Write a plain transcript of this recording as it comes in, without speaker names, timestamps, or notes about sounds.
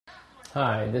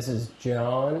Hi, this is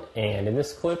John, and in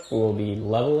this clip we will be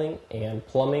leveling and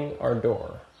plumbing our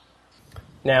door.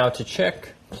 Now to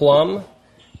check plumb,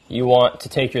 you want to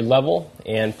take your level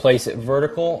and place it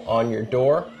vertical on your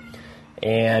door.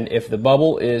 And if the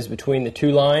bubble is between the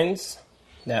two lines,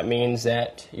 that means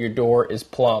that your door is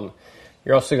plumb.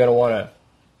 You're also going to want to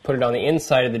put it on the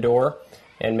inside of the door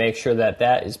and make sure that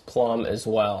that is plumb as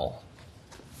well.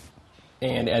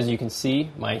 And as you can see,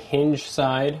 my hinge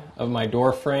side of my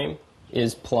door frame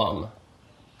is plumb.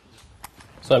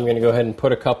 So I'm going to go ahead and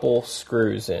put a couple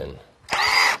screws in.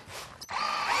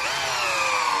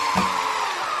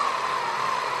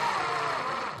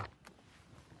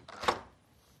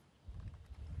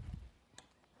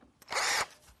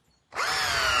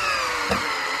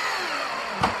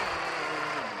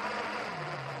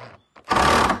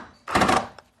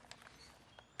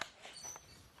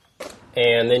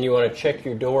 And then you want to check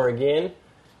your door again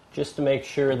just to make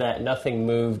sure that nothing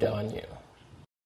moved on you.